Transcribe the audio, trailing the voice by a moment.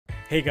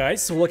Hey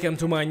guys, welcome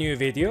to my new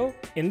video.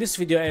 In this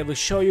video I will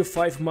show you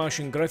 5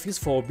 motion graphics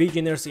for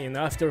beginners in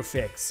After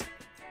Effects.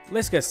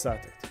 Let's get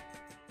started.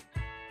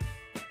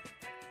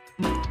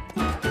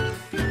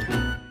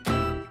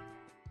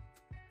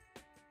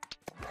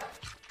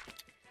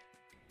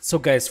 So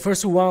guys,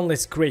 first one,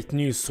 let's create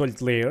new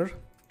solid layer.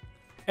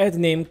 Add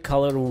name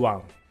color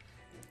 1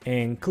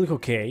 and click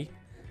OK.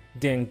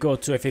 Then go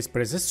to Effects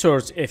Preset,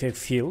 search Effect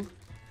Fill.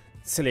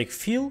 Select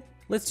Fill,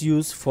 let's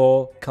use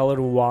for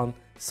color 1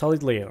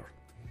 solid layer.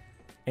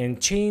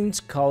 And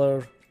change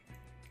color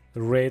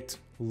red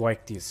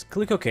like this.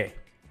 Click OK.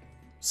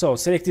 So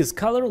select this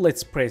color,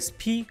 let's press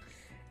P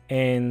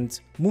and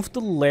move to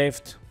the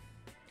left.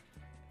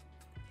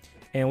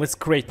 And let's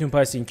create new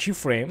path in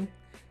keyframe.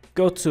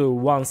 Go to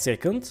 1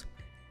 second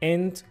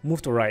and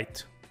move to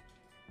right.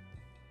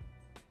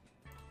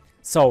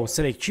 So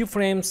select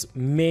keyframes,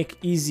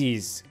 make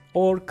easies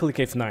or click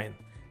F9.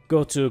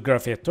 Go to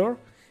Graph Editor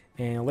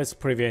and let's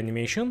preview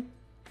animation.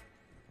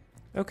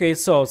 Okay,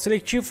 so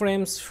select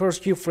keyframes,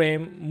 first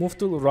keyframe, move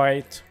to the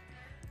right,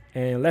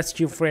 and last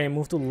keyframe,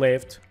 move to the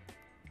left.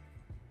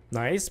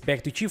 Nice,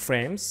 back to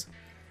keyframes.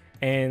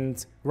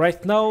 And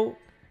right now,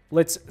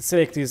 let's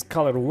select this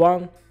color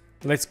 1.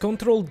 Let's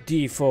Ctrl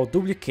D for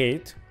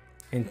duplicate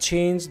and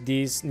change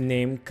this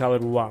name color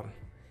 1.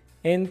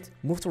 And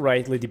move to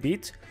right a little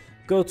bit.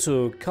 Go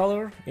to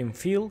color and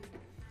fill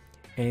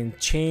and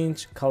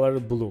change color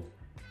blue.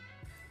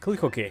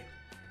 Click OK.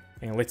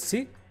 And let's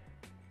see.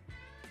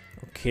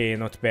 Okay,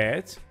 not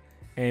bad.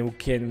 And we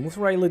can move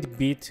right a little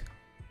bit.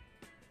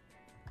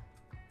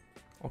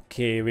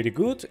 Okay, very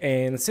good.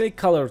 And select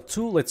color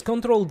 2. Let's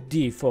Ctrl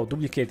D for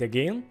duplicate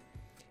again.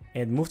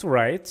 And move to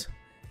right.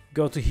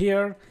 Go to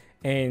here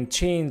and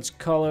change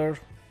color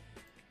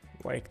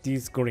like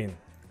this green.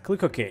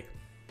 Click OK.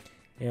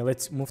 And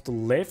let's move to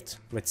left.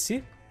 Let's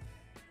see.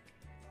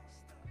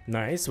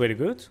 Nice, very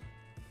good.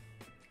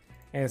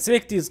 And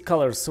select this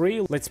color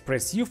 3, let's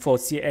press U for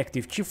see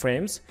active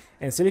keyframes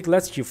and select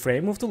last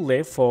keyframe, move to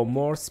left for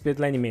more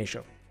speed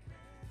animation.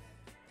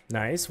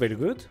 Nice, very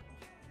good.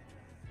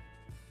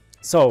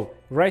 So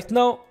right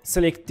now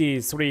select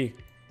these 3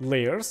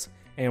 layers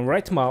and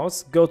right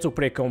mouse, go to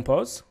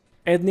pre-compose,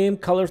 add name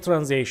color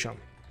transition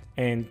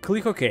and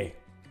click OK.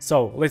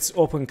 So let's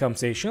open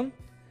compensation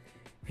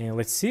and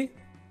let's see.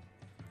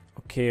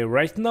 Okay,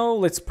 right now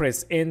let's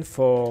press N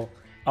for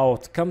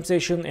out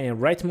compensation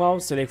and right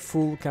mouse, select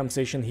full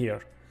compensation here.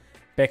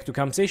 Back to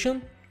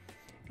compensation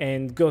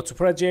and go to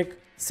project,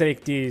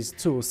 select these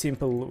 2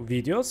 simple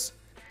videos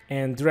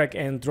and drag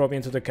and drop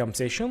into the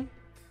compensation.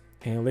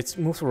 And let's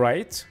move to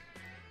right.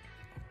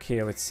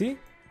 Okay, let's see.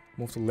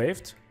 Move to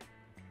left.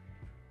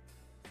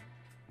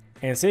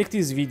 And select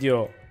this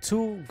video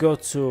 2, go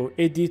to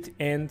edit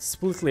and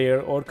split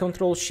layer or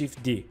Ctrl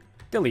Shift D.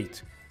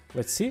 Delete.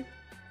 Let's see.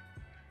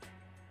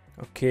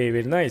 Okay,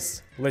 very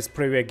nice. Let's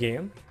preview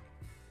again.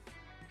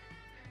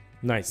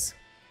 Nice.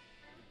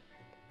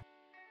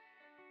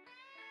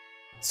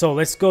 So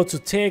let's go to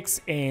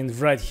text and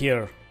right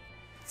here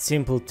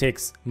simple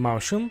text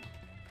motion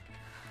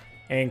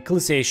and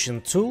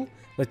clisation tool.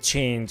 Let's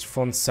change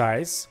font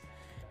size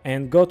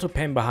and go to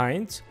pen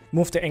behind,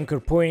 move the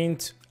anchor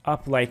point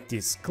up like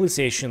this,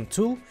 clisation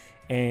tool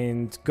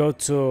and go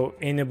to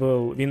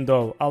enable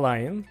window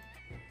align.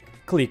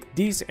 Click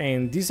this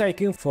and this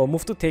icon for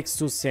move the text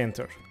to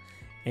center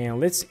and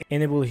let's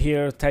enable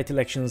here title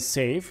action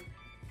save.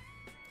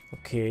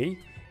 Okay,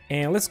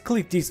 and let's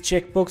click this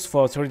checkbox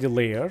for 3D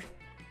layer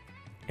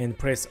and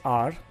press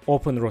R,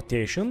 open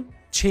rotation,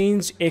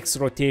 change X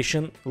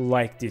rotation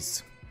like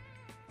this.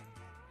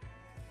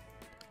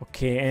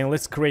 Okay, and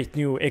let's create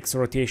new X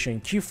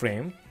rotation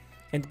keyframe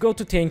and go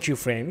to 10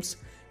 keyframes.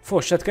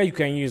 For shortcut you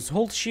can use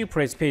hold shift,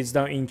 press page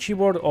down in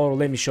keyboard or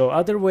let me show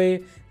other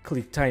way,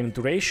 click time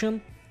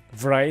duration,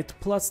 write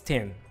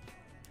 +10.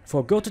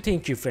 For go to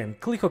 10 keyframe,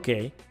 click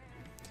OK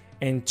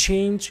and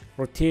change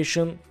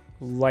rotation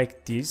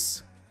like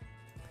this.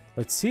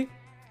 Let's see.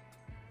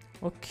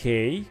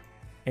 Okay,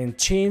 and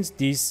change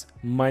this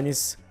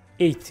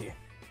 -80.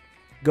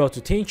 Go to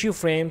 10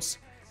 keyframes,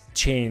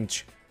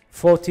 change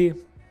 40.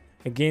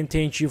 Again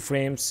 10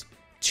 keyframes,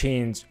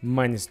 change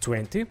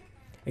 -20.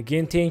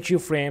 Again 10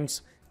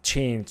 keyframes,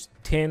 change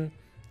 10.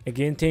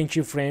 Again 10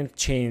 keyframes,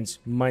 change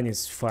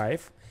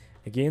 -5.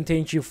 Again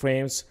 10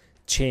 keyframes,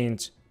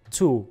 change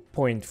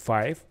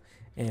 2.5.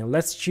 And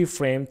last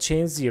keyframe,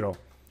 change 0.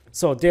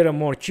 So there are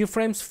more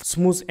keyframes,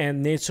 smooth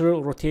and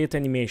natural rotate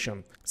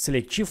animation.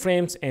 Select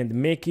keyframes and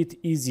make it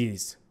easy.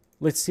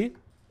 Let's see.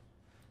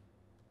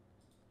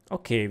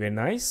 Okay, very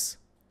nice.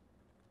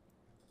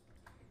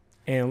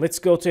 And let's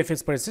go to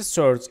Effects Preset,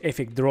 search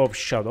Effect Drop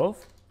Shadow.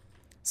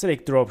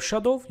 Select Drop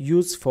Shadow,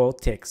 use for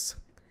text.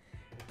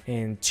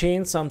 And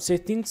change some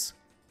settings,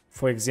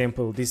 for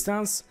example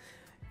distance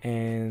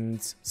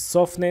and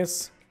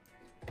softness.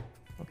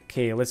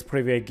 Okay, let's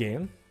preview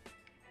again.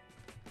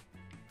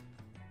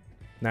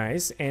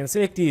 Nice, and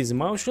select this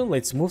motion,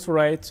 let's move to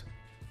right.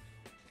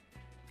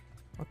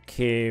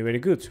 Okay, very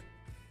good.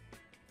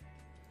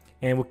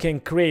 And we can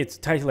create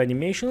title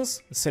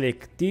animations,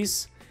 select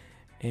this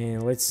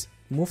and let's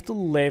move to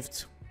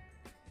left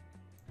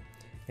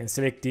and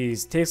select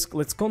this text.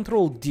 Let's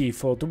Control D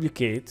for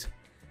duplicate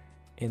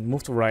and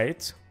move to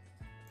right.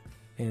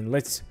 And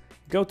let's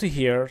go to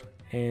here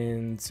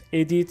and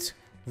edit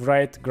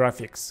write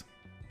graphics.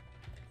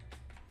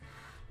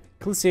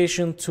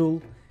 Clickation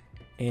tool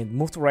and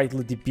move to right a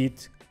little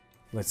bit.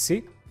 Let's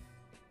see.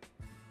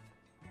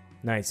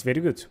 Nice,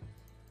 very good.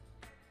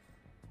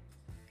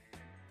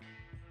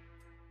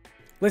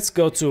 Let's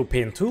go to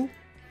pen tool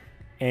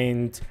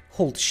and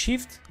hold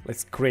shift.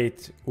 Let's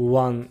create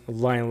one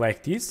line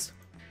like this.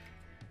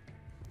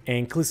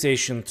 And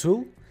clickation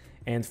tool,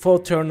 and for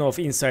turn off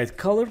inside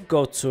color,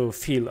 go to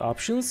fill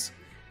options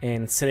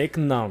and select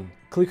none.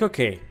 Click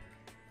OK.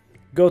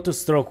 Go to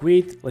stroke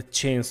width. Let's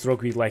change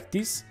stroke width like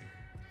this.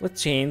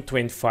 Let's change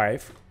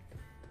 25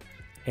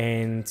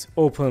 and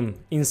open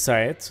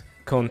inside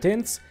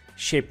contents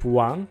shape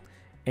 1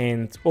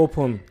 and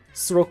open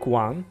stroke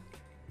 1.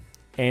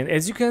 And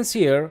as you can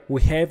see here,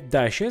 we have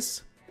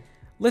dashes.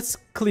 Let's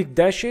click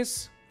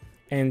dashes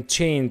and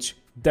change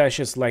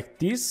dashes like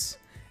this.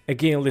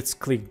 Again, let's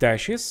click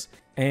dashes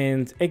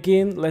and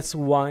again let's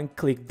one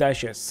click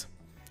dashes.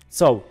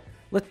 So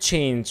let's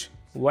change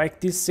like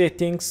these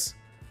settings.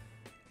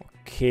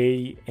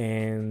 Okay,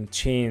 and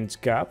change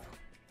gap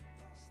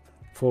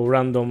for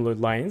random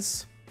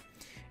lines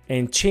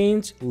and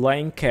change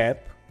line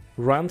cap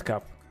round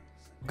cap.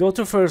 Go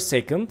to first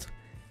second.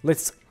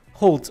 Let's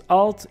hold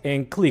Alt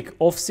and click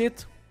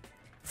offset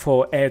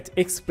for add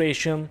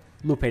expression,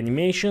 loop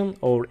animation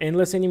or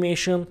endless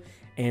animation,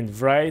 and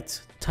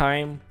write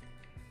time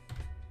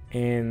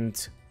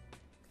and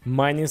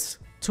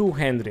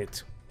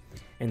 -200.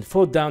 And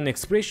for down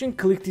expression,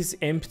 click this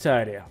empty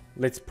area.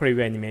 Let's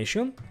preview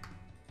animation.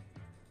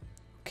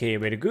 Okay,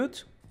 very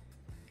good.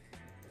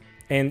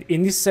 And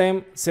in this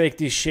same, select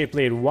this shape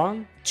layer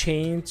 1,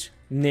 change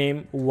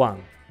name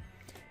 1.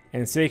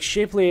 And select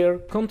shape layer,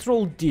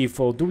 Control D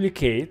for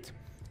duplicate,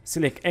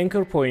 select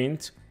anchor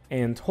point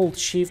and hold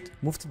shift,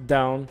 move it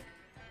down.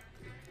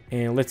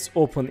 And let's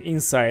open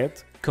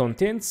inside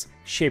contents,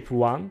 shape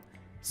 1,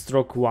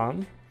 stroke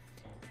 1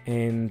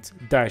 and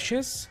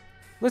dashes.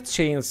 Let's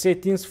change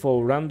settings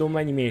for random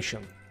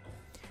animation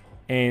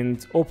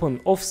and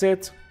open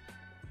offset.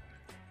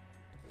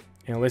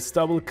 And let's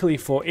double click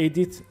for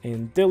edit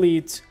and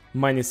delete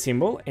minus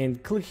symbol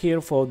and click here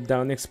for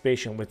down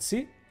expression. Let's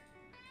see.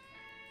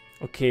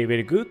 Okay,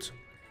 very good.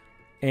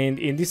 And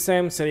in this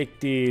time, select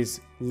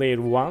this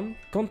layer 1,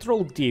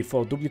 Control D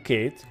for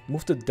duplicate,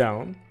 move it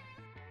down.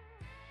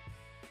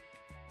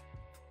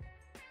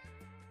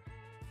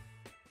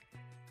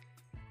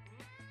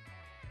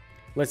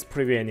 Let's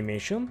preview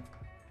animation.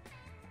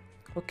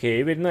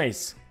 Okay, very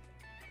nice.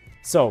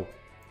 So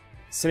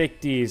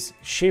select these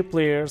shape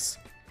layers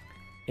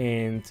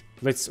and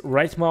let's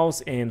right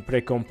mouse and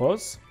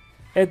pre-compose,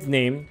 add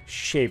name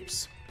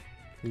shapes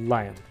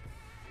line.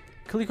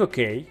 Click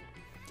OK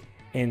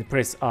and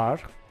press R,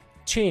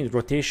 change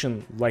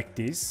rotation like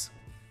this.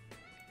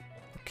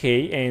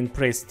 Okay, and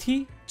press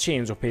T,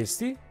 change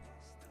opacity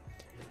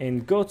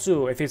and go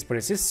to FX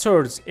presets,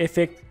 search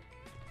effect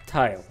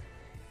tile.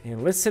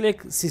 And let's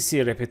select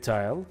CC repeat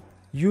tile,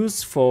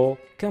 use for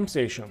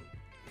compensation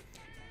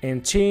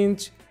and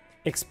change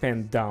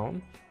expand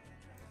down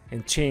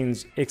and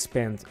change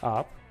expand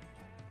up,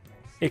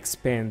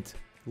 expand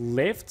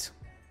left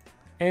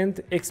and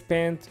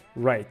expand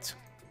right.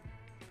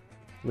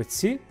 Let's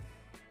see.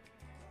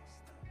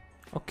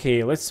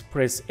 Okay, let's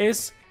press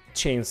S,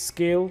 change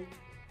scale.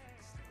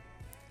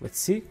 Let's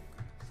see.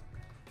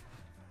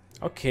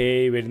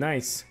 Okay, very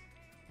nice.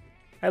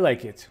 I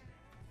like it.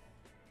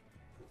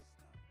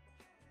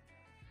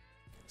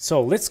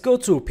 So let's go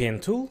to pen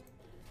tool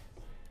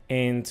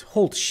and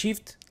hold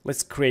shift.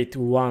 Let's create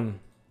one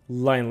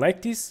line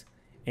like this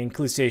and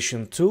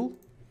clickation tool,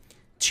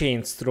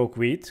 change stroke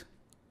width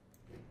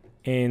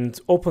and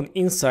open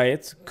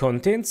inside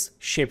contents,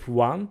 shape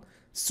 1,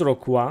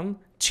 stroke 1,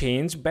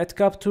 change bed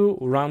cap to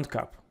round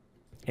cap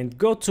and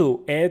go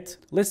to add.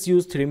 Let's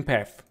use trim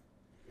path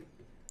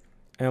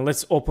and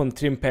let's open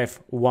trim path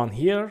 1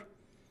 here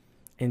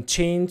and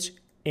change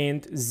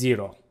end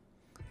 0.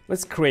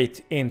 Let's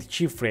create end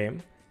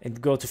keyframe and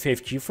go to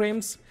 5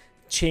 keyframes,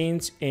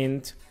 change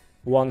end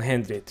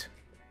 100.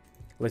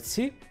 Let's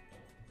see.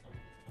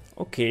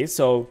 Okay,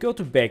 so go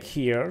to back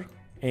here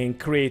and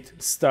create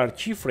start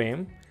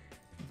keyframe,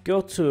 go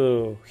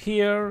to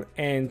here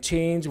and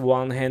change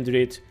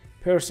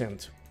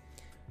 100%.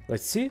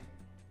 Let's see.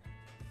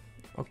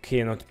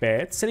 Okay, not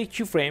bad. Select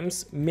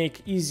keyframes,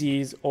 make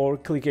easy or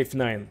click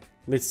F9.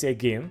 Let's see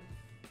again.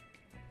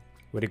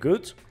 Very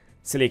good.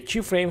 Select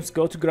keyframes,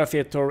 go to graph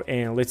editor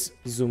and let's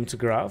zoom to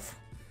graph.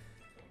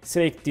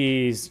 Select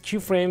these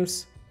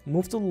keyframes,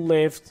 move to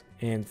left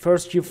and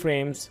first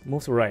keyframes,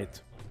 move to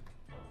right.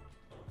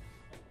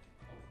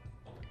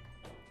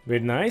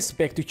 Very nice.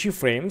 Back to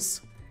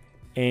keyframes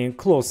and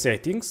close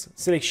settings.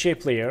 Select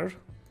shape layer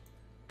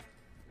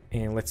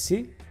and let's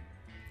see.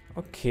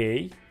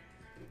 Okay.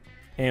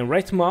 And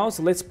right mouse,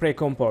 let's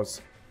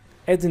pre-compose.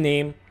 Add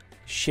name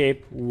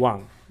shape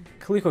 1.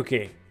 Click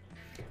OK.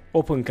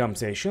 Open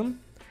compensation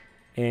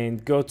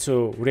and go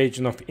to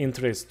region of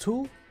interest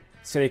tool,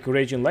 select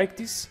region like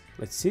this.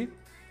 Let's see.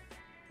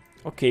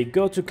 Okay,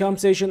 go to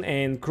compensation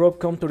and crop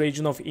comp to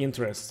region of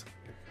interest.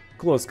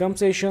 Close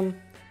compensation.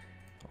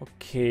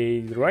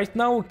 Okay, right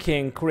now we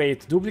can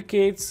create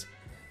duplicates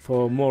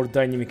for more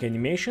dynamic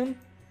animation.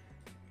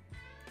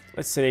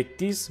 Let's select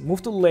this,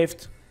 move to the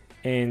left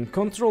and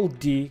Ctrl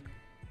D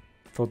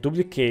for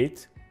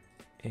duplicate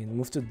and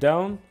move to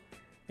down.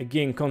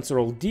 Again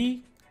Ctrl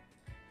D,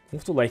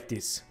 move to like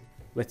this.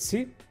 Let's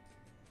see.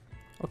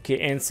 Okay,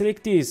 and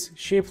select this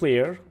shape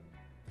layer.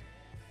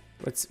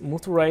 Let's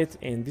move to right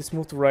and this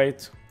move to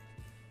right.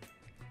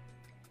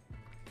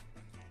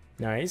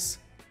 Nice.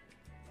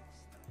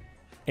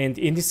 And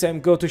in this time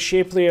go to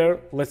shape layer.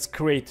 Let's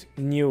create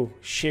new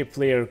shape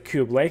layer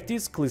cube like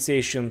this.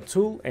 Clisation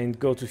tool and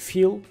go to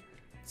fill.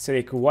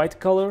 Select white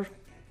color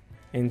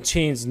and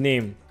change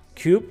name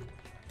cube.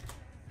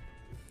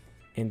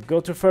 And go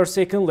to first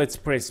second. Let's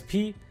press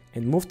P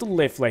and move to the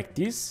left like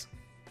this.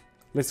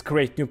 Let's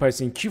create new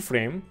Python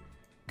keyframe.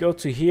 Go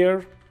to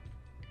here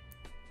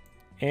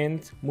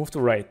and move to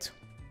right.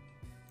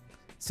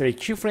 Select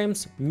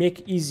keyframes,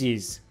 make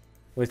easies.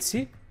 Let's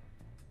see.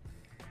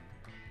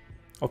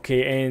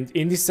 Okay, and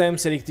in this time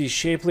select these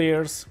shape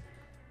layers,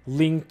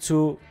 link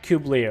to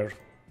cube layer.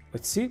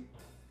 Let's see.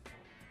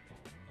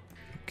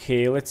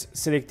 Okay, let's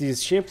select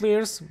these shape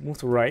layers, move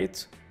to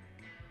right.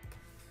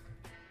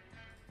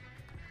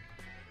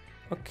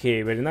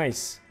 Okay, very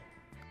nice.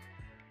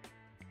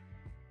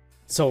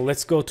 So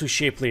let's go to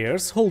shape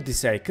layers, hold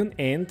this icon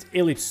and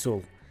ellipse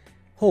tool.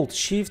 Hold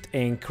shift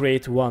and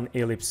create one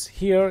ellipse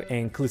here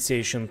and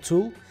clisation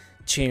tool,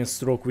 change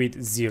stroke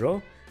width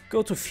 0.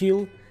 Go to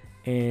fill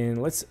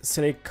and let's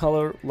select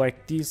color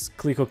like this,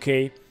 click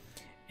OK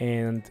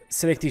and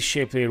select this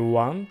shape layer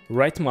 1,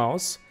 right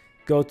mouse,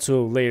 go to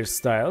layer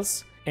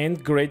styles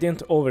and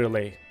gradient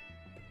overlay.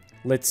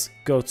 Let's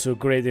go to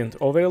gradient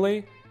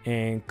overlay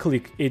and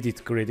click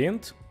edit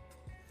gradient.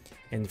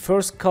 And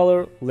first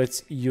color,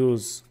 let's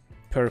use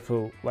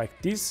purple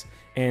like this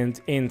and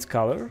end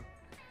color.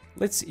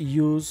 Let's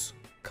use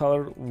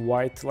color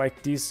white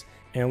like this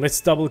and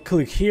let's double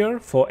click here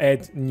for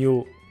add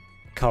new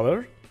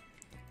color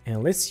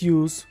and let's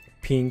use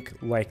pink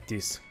like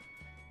this.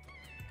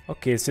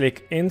 Okay,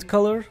 select end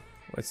color,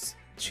 let's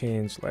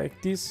change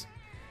like this.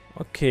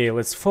 Okay,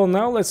 for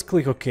now let's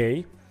click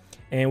OK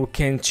and we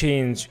can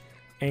change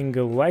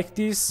angle like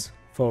this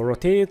for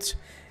rotate.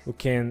 We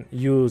can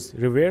use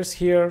reverse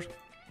here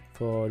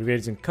for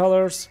reversing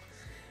colors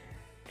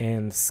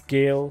and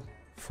scale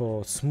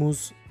for smooth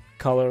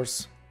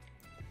colors.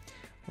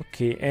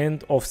 Okay,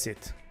 and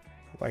offset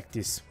like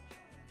this.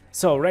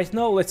 So right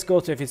now let's go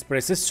to effects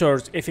presets,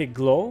 search effect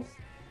glow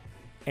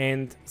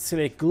and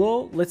select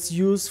glow. Let's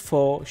use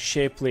for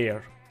shape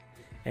layer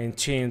and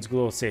change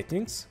glow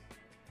settings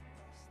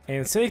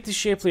and select the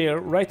shape layer,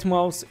 right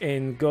mouse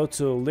and go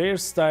to layer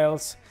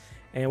styles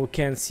and we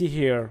can see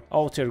here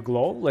outer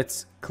glow.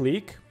 Let's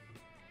click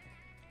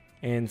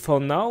and for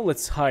now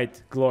let's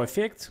hide glow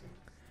effect.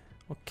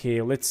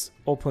 Okay, let's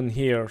open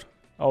here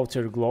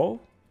outer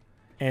glow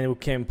and we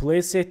can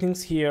place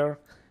settings here.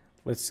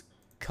 Let's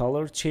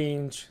color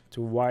change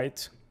to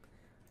white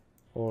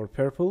or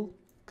purple,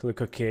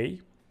 click OK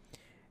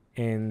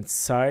and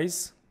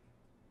size,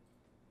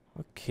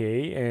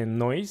 okay, and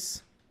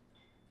noise,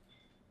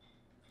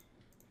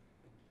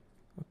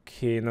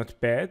 okay, not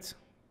bad,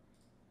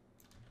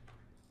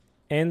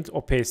 and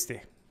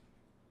opacity.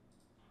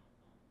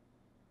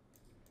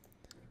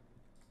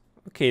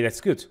 Okay,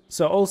 that's good.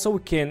 So also we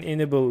can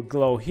enable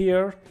glow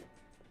here.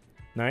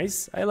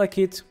 Nice, I like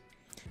it.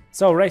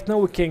 So right now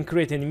we can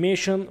create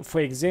animation.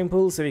 For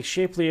example, select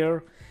shape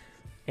layer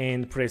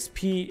and press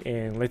P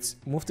and let's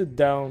move it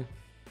down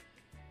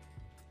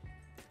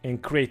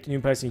and create new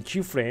Python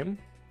keyframe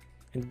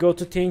and go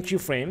to 10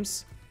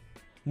 keyframes,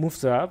 move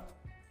it up,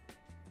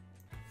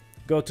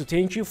 go to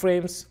 10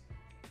 keyframes,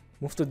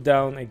 move it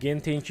down, again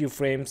 10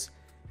 keyframes,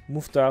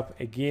 move it up,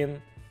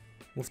 again,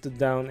 move it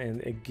down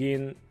and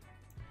again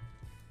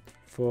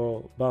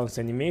for bounce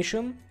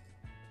animation.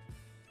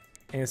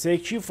 And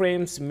select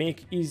keyframes,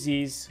 make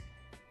easies.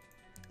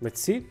 Let's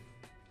see.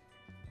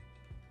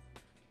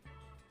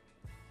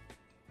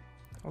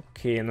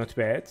 Okay, not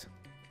bad.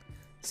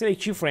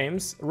 Select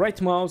keyframes,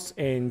 right mouse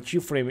and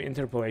keyframe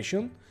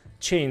interpolation.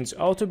 Change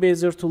auto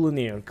bezier to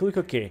linear. Click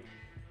OK.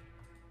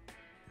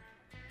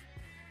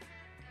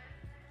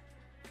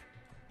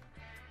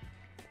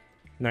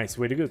 Nice,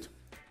 very good.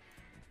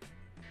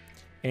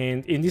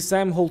 And in this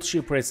time, hold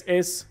shift, press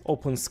S,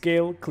 open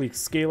scale, click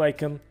scale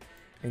icon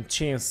and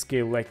change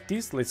scale like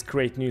this. Let's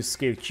create new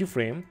scale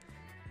keyframe.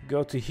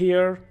 Go to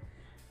here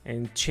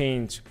and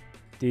change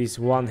this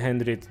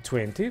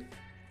 120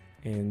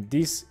 and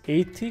this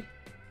 80.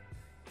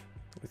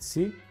 Let's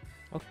see.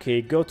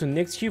 Okay, go to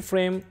next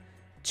keyframe,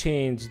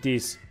 change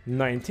this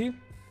 90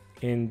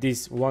 and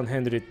this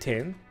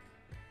 110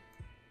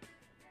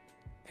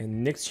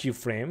 and next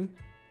keyframe,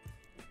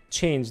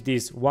 change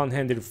this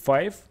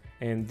 105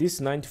 and this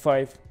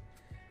 95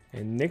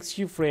 and next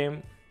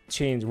keyframe,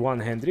 change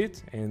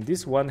 100 and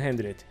this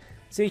 100.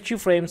 the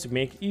keyframes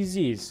make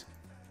easies.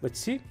 Let's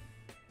see.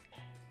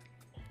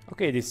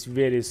 Okay, this is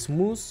very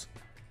smooth.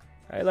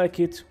 I like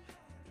it.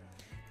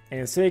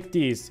 And select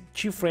these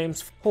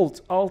keyframes,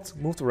 hold Alt,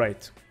 move to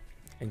right,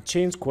 and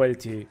change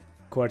quality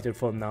quarter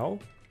from now.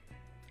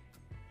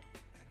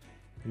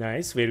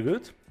 Nice, very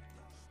good.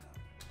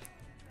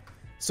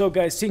 So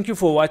guys, thank you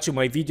for watching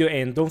my video,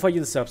 and don't forget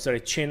to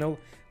subscribe channel,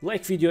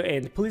 like video,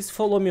 and please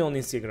follow me on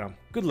Instagram.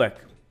 Good luck.